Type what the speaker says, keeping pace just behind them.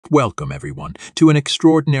Welcome, everyone, to an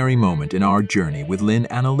extraordinary moment in our journey with Lin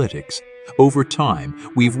Analytics. Over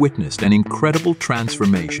time, we've witnessed an incredible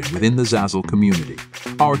transformation within the Zazzle community.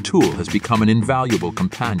 Our tool has become an invaluable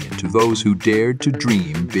companion to those who dared to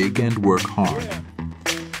dream big and work hard.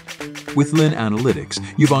 With Lin Analytics,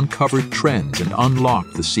 you've uncovered trends and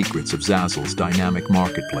unlocked the secrets of Zazzle's dynamic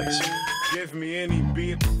marketplace.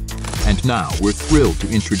 And now we're thrilled to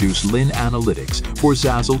introduce Lin Analytics for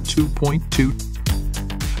Zazzle 2.2,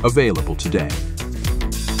 available today.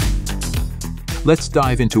 Let's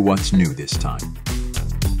dive into what's new this time.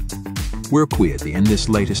 We're quickly in this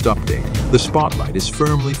latest update. The spotlight is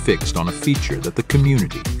firmly fixed on a feature that the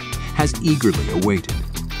community has eagerly awaited.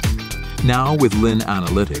 Now with Lin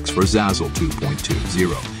Analytics for Zazzle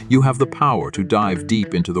 2.20, you have the power to dive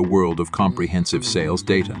deep into the world of comprehensive sales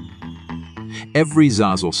data. Every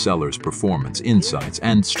Zazzle seller's performance, insights,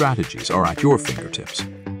 and strategies are at your fingertips.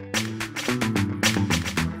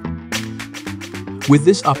 With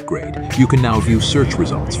this upgrade, you can now view search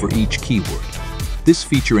results for each keyword. This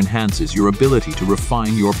feature enhances your ability to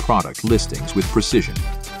refine your product listings with precision.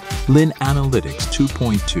 Lin Analytics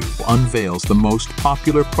 2.2 unveils the most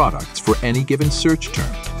popular products for any given search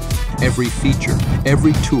term. Every feature,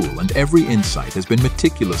 every tool, and every insight has been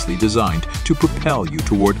meticulously designed to propel you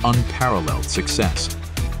toward unparalleled success.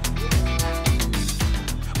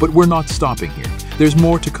 But we're not stopping here. There's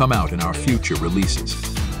more to come out in our future releases.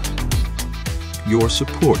 Your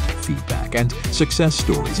support, feedback, and success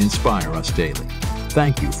stories inspire us daily.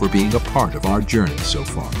 Thank you for being a part of our journey so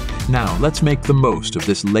far. Now, let's make the most of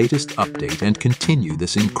this latest update and continue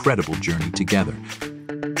this incredible journey together.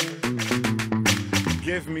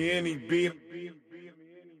 Give me any beat.